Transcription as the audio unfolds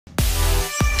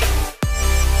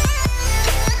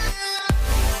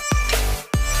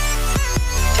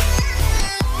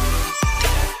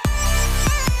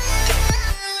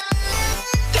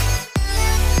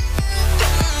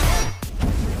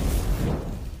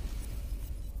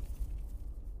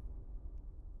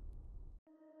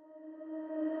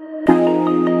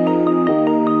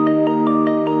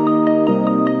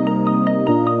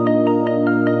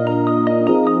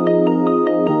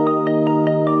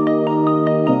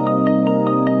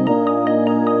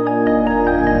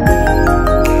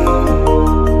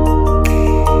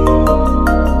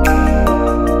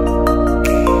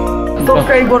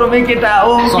Subscribe गरौ मे केटा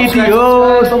ओ केटी हो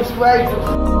subscribe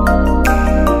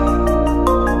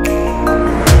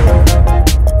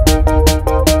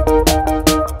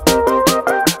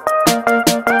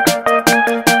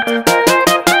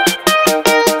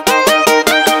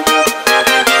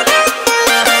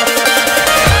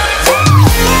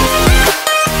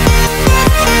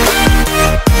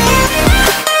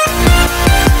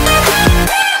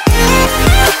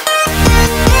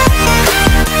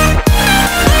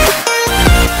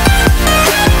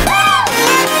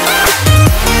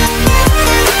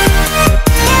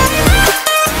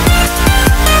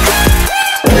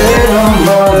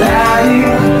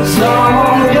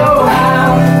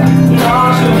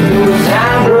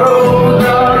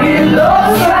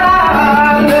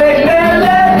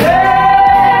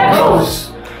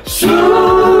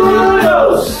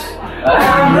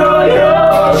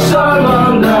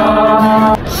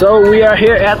So we are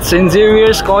here at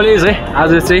Xavier's College है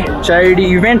आज चाहिँ charity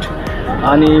event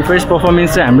अनि first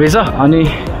performance चाहिँ हाम्रो छ अनि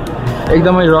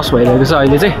एकदमै रस भइरहेको छ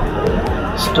अहिले चाहिँ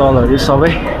स्टलहरु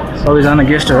सबैजना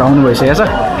गेस्टहरु आउनु भइसकेको छ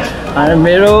अनि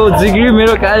मेरो जिग्री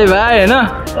मेरो काले भाइ हैन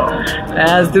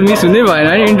आज त मिस हुनै भएन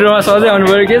नि इन्ट्रोमा सधैँ आउनु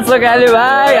पर्यो के छ काले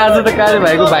भाइ आज त काले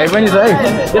भाइको भाइ पनि छ है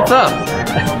के छ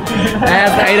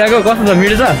आज आइराको कस्तो छ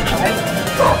मिठो छ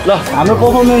ल हाम्रो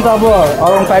परफर्मेन्स अब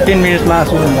अराउन्ड 5-10 मिनट्समा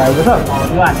सुरु भएको छ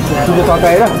सुरु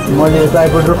सकाएर मैले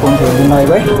ट्राइपोड र फोन खेल्दिनु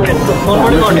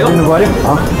दिनु पर्यो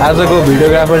आजको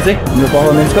भिडियोग्राफर चाहिँ हाम्रो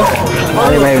परफर्मेन्सको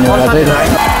काले भाइ हुनेवाला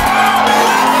चाहिँ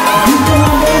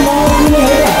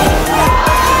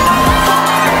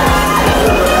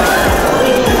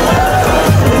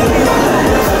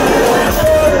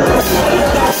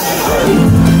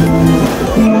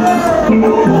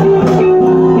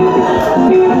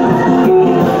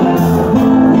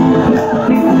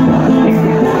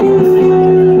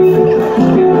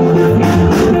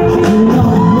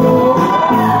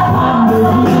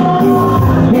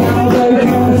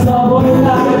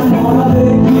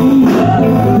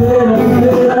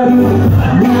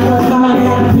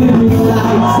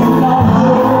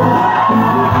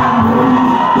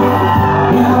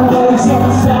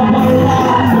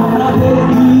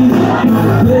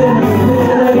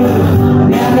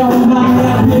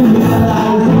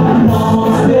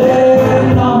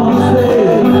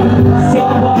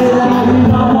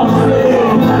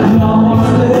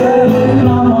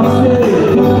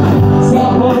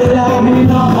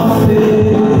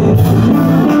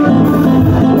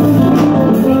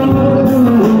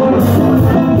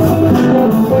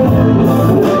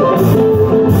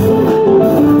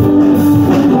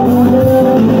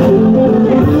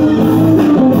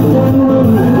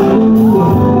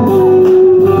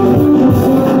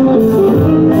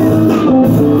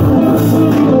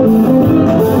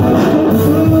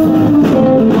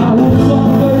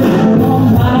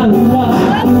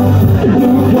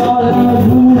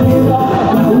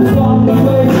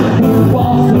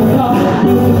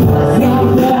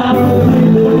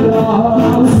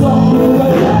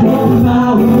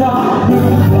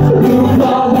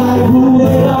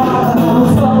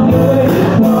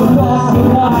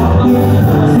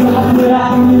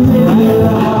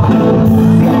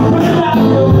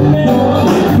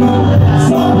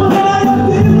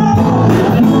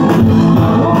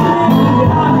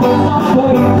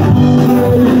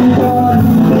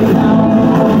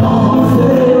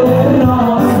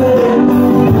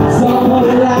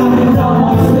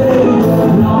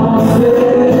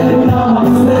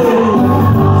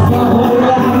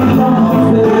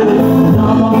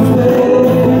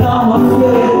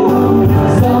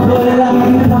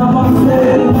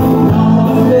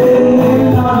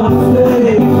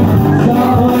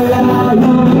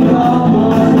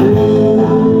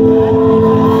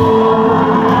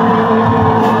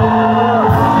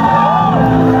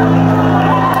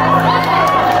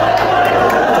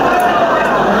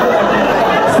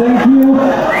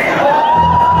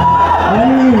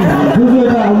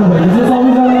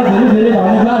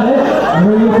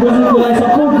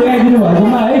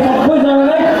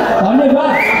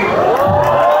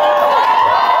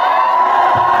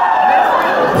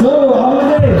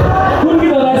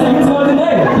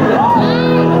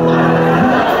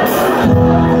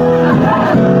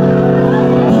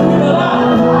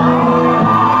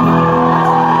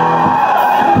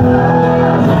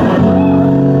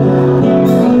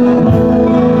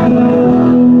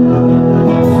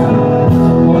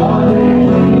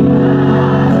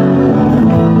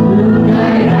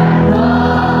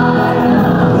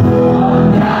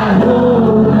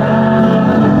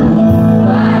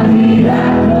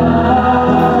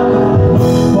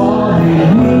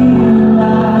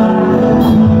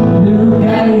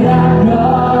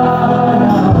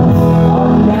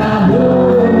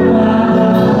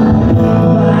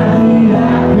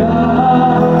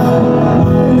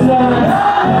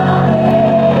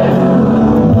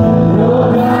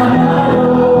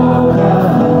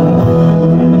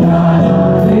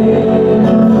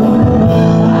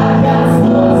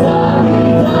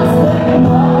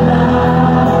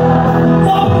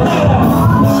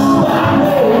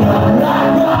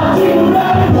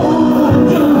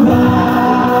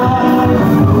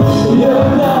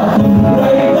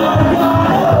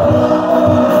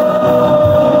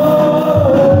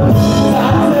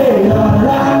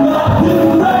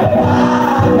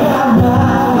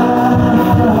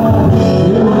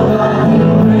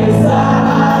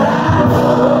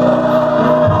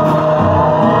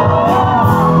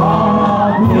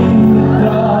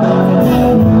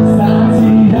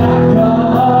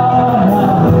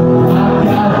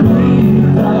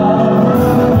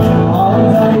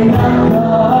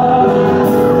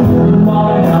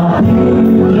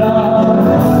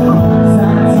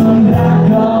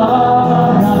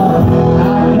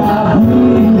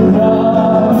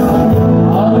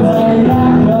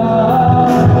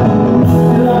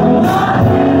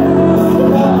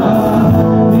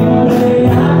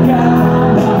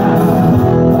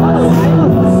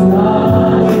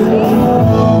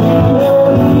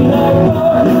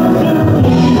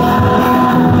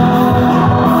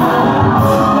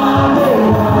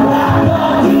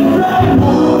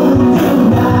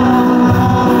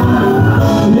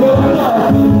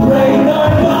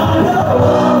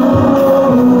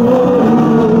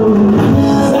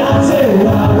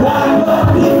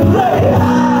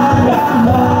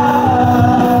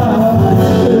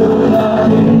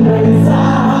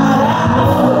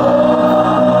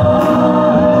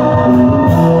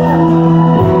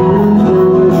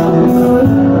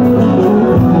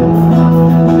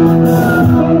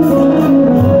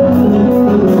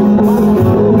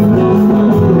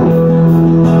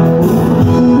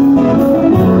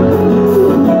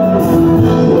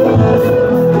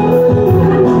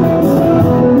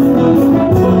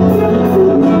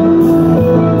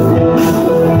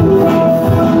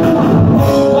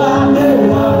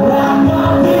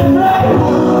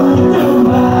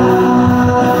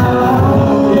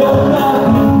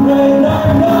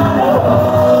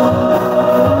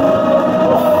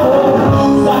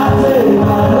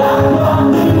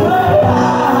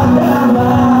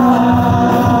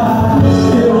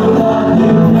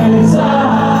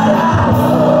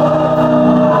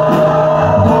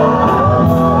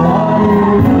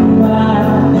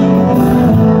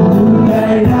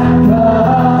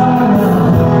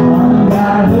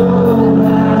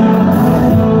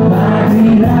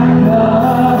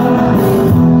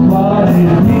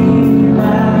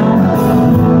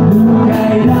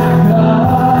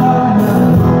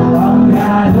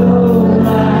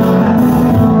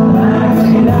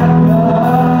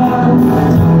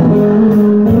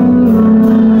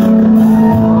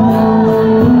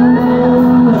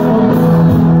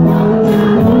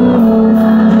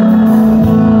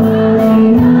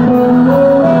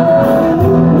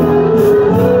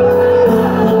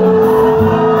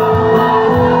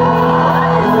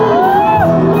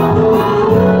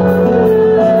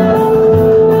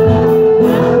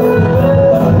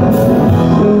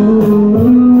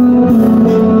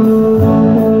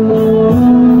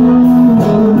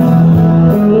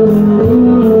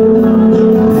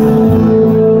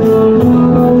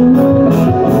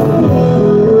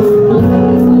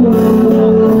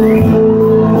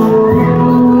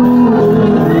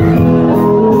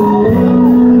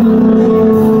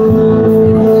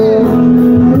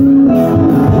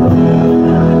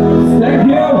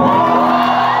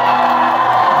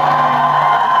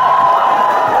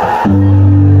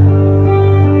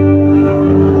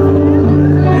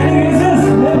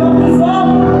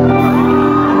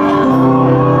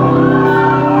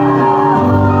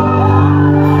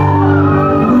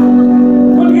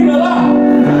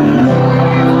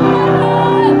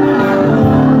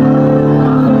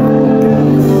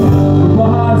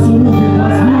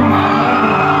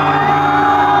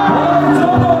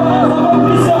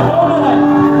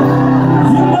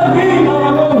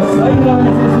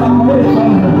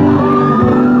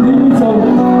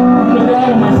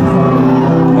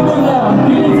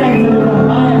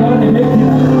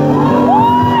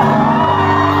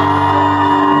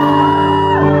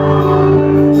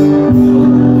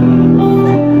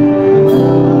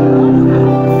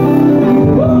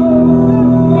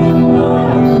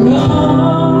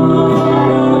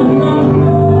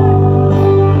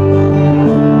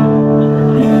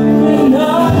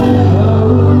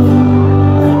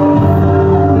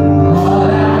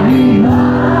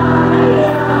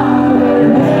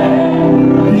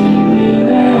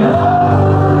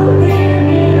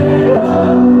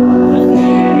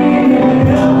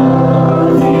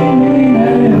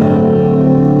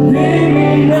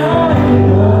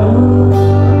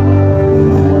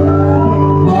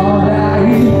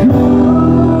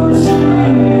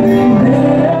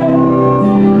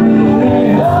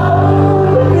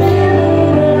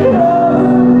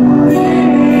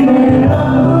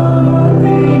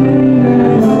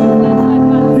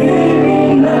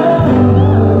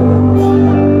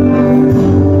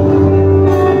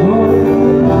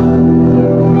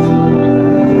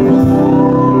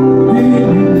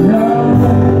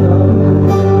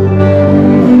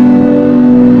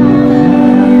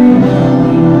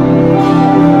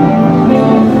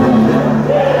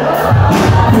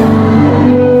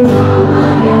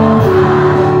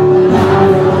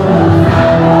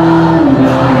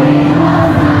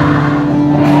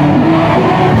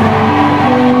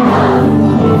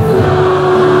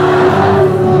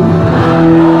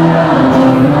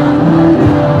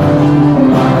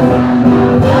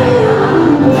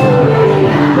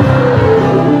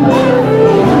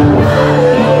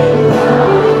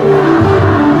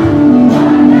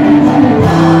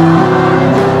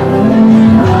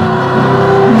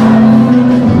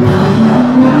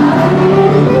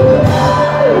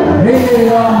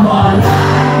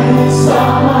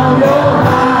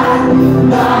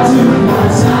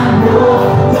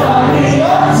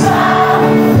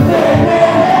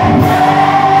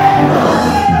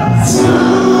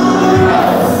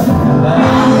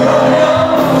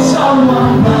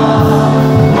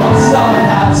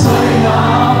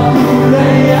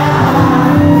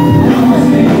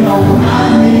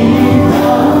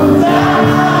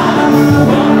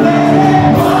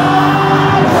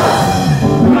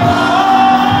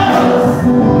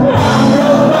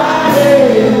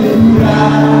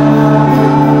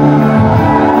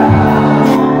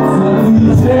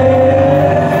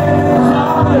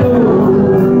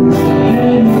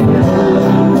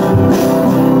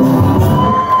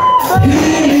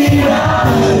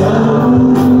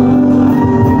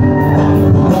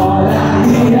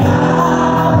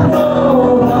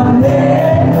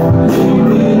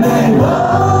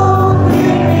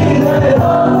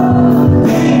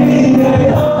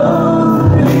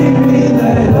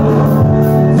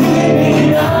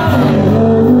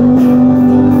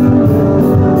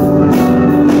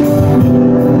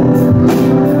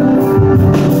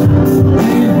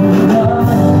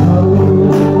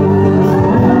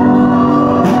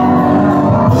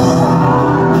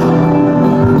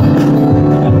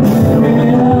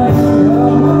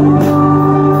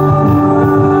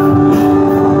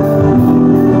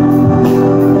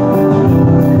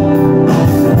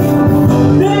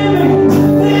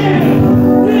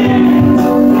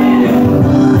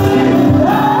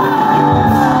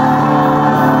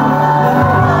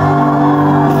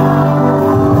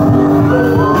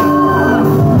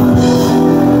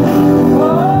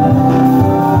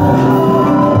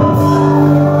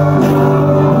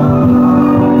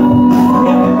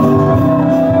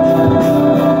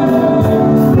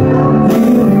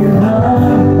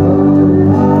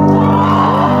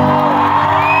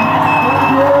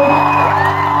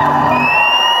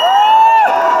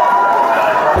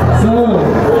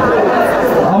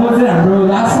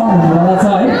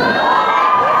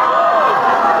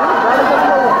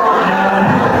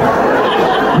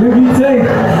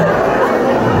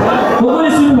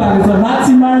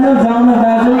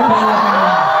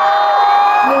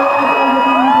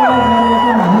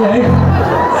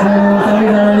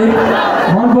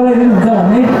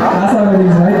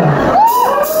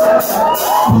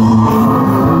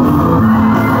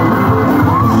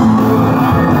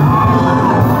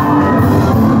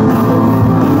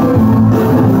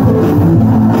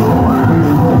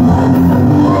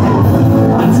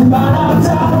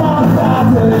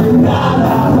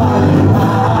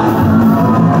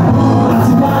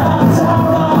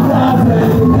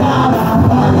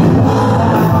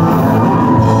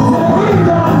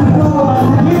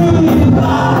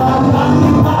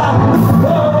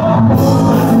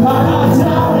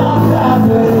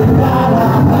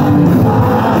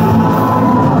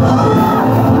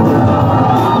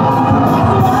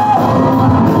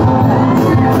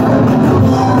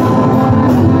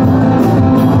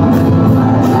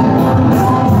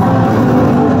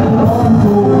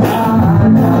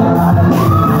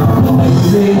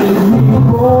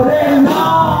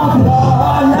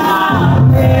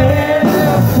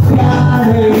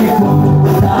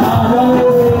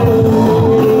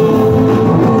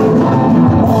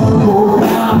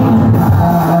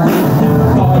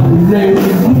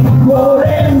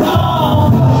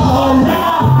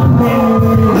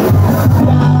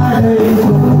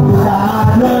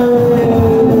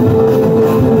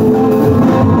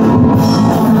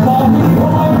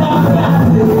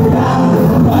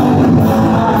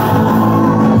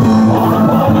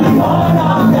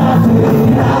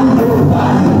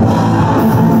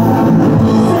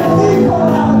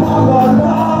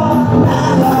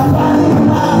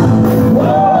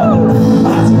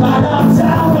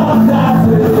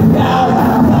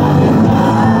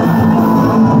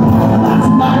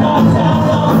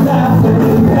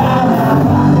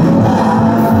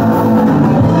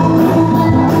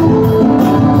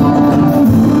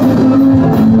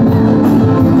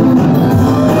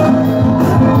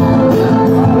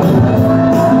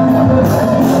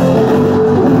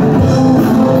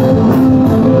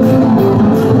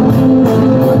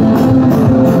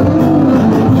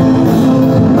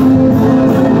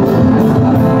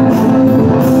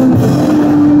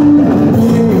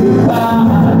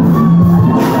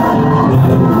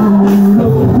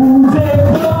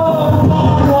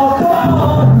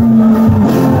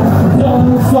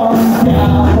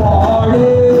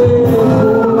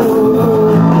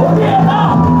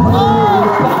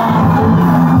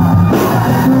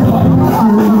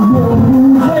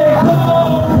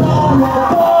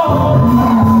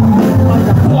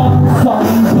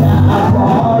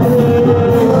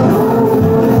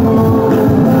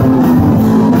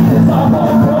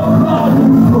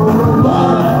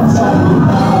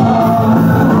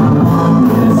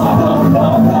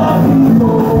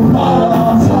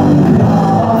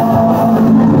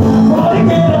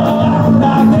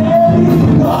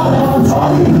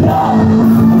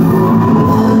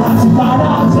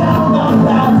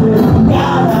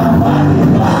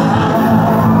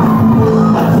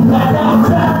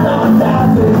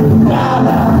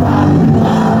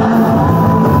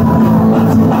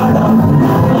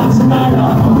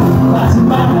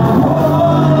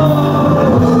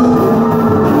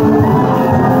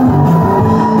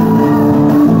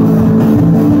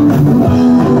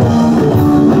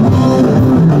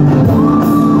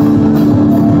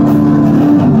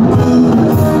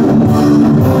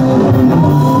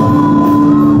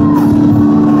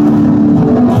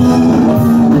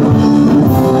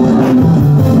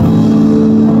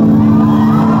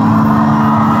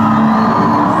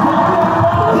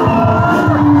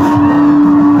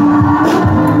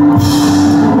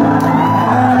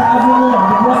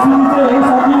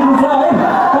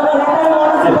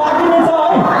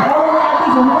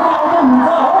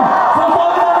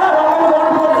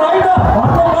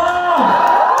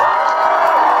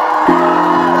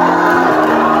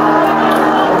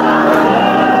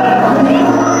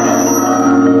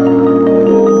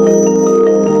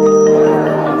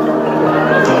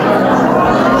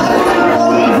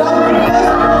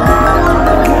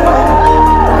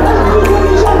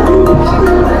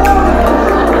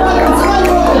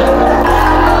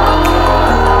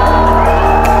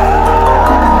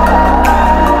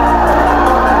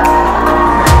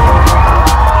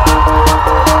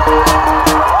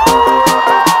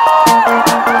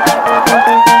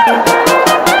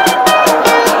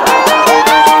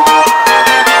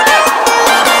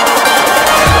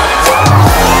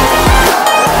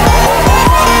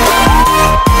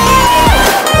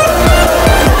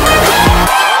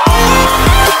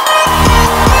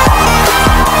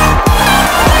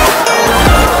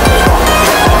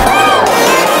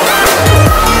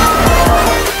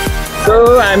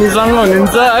हामीसँग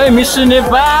हुनुहुन्छ है मिस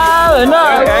नेपाल हैन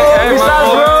विशाल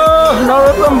ब्रो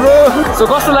नरोत्तम ब्रो सो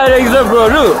कस्तो लागिरहेको छ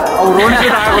ब्रोहरु अब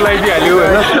रोनिस आएको लगाइदिहाल्यो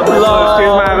हैन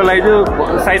स्टेजमा आएको लगाइदियो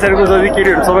साइसारको जति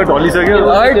केटीहरु सबै ढलिसक्यो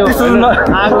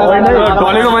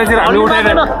ढलेको मान्छेले हामीले उठाएर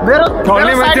मेरो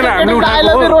ढल्ने मान्छेले हामीले उठाएको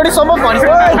हो रोडी सम्म भन्छ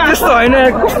त्यस्तो हैन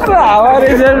कस्तो हावा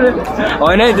रहेछ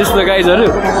हैन है त्यस्तो गाइजहरु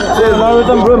so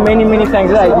Narottam bro many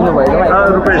thanks आइदिनु भएकोमा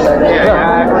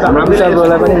हाम्रो विशाल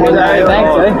ब्रोलाई पनि मेनी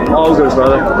थ्यांक्स है all good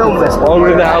brother all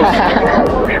good in the house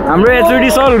हाम्रो एचओडी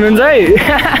सर हुनुहुन्छ है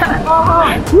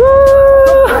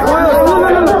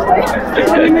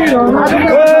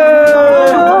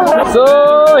So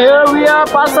here we are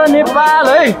PASA Nepal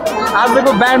है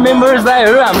आजको ब्यान्ड मेम्बर्स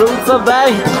दाइहरु हाम्रो उत्सव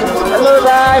दाइ हेलो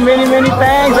दाइ मेनी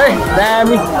थ्यांक्स है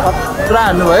दामी खतरा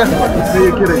हान्नु भयो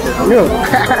यो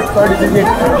सर्टिफिकेट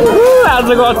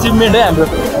आजको अचिभमेन्ट है हाम्रो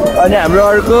अनि हाम्रो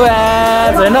अर्को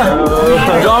एज हैन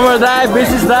ड्रमर दाइ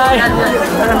बेसिस दाइ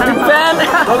फ्यान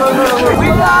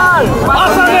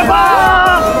PASA Nepal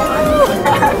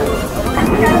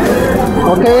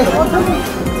ओके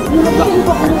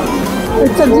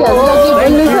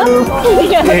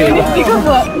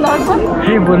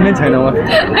बोल्नै छैन म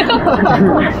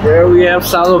Here we have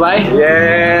सालो भाइ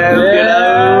हैन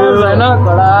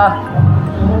कडा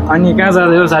अनि कहाँ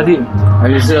जाँदैछौ साथी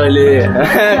हामी चाहिँ अहिले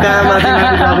कहाँ माथि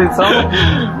जाँदैछौँ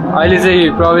अहिले चाहिँ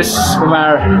प्रवेश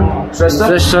कुमार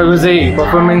श्रेष्ठको चाहिँ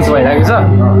पर्फर्मेन्स भइरहेको छ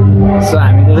सो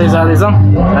हामी त्यतै जाँदैछौँ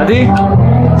साथी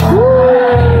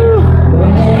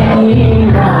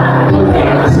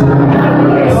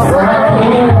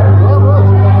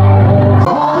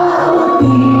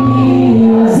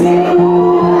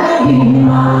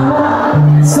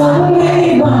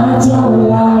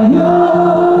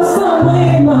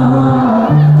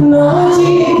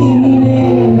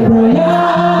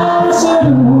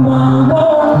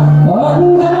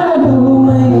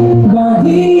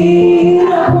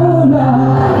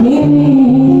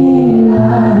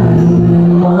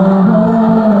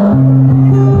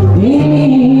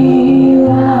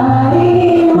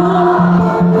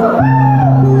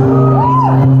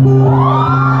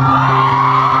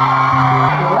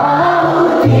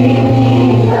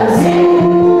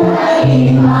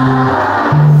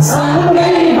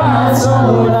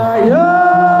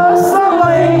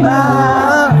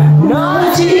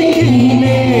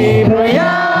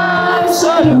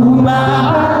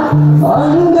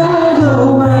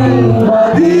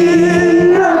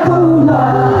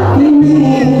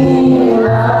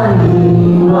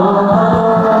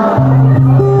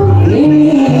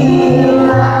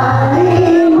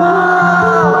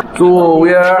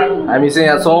हामी चाहिँ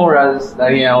यहाँ छौँ राजेश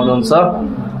दाइ यहाँ आउनुहुन्छ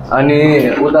अनि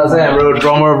उता चाहिँ हाम्रो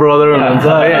ड्रमर ब्रदर हुनुहुन्छ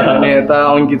है अनि यता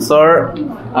अङ्कित सर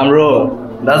हाम्रो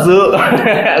दाजु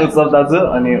उत्सव दाजु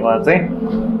अनि उहाँ चाहिँ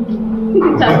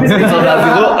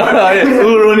दाजुको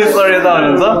रोनिस सर यता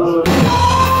हुनुहुन्छ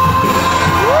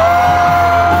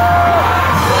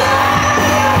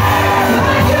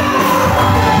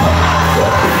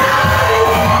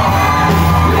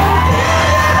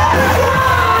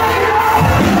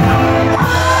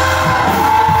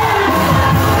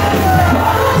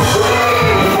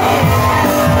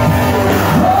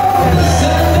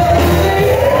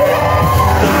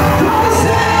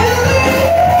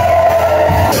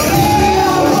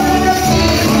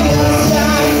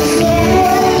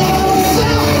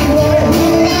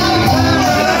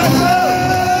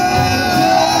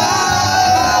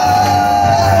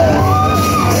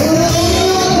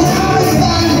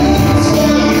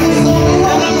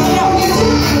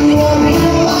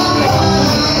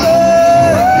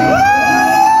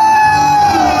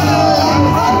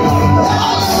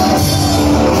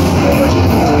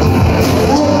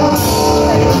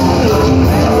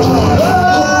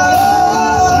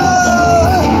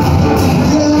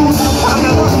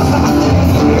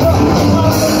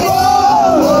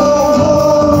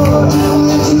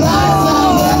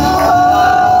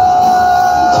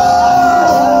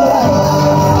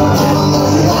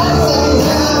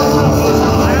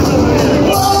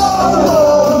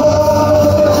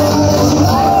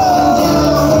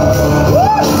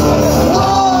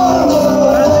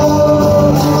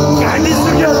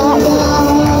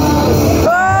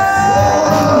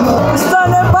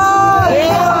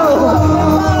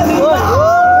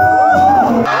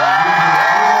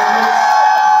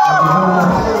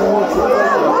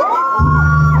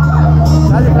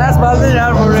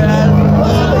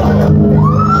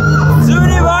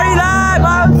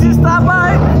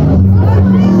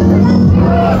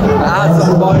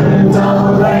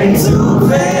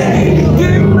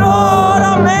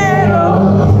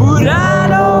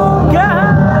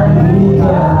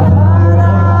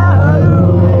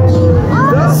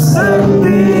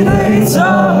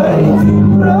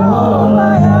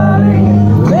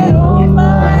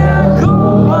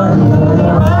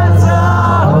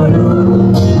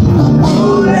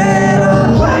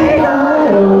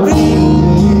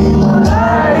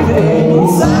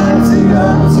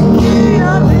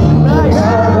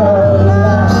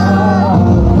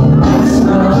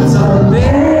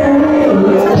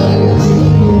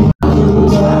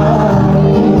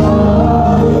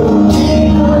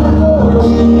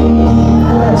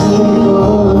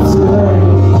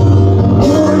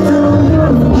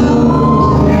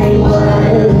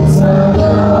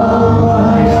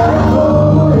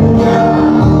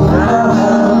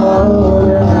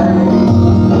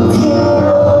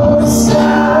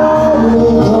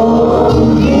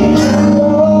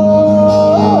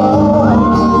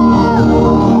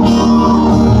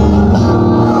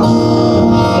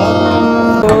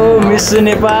Rajesh to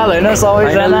Nepal, होइन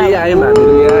सबैजना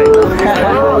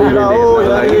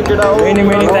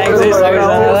many thanks है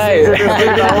सबैजनालाई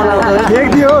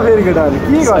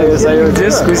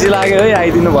जस खुसी लाग्यो है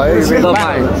आइदिनु भयो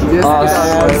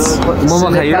मोमो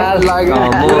खाइयो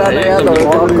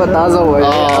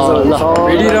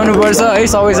भेटिरहनु पर्छ है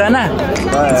सबैजना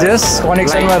जस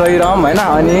कनेक्सनमा रहिरहौँ होइन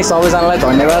अनि सबैजनालाई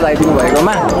धन्यवाद आइदिनु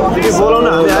भएकोमा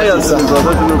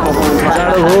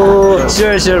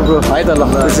स्योर ब्रो है त ल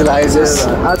खुसी लाग्यो जस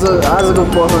आजको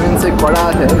पर्फर्मेन्स चाहिँ कडा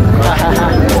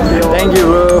थियो thank you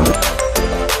bro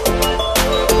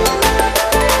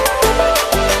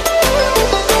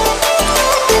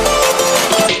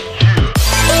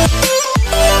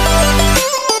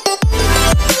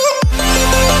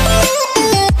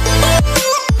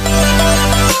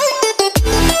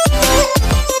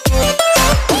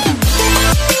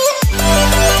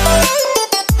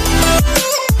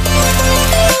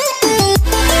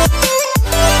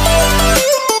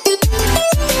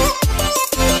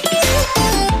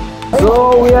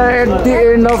At the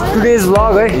end of today's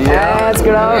vlog, right? Yeah.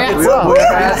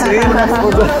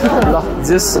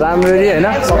 Just राम्ररी हैन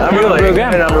राम्रो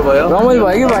प्रोग्राम राम्रो भयो रमाइलो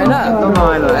भयो कि भएन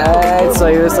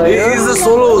सही हो he is a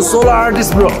solo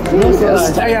artist bro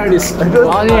tag artist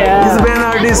अनि he's a band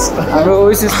artist हाम्रो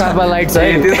ओएसिस थापा लाइट्स है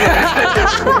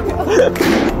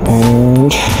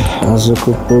and आजको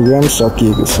प्रोग्राम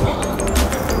सकिएको छ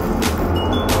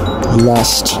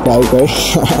लास्ट टाइप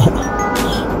है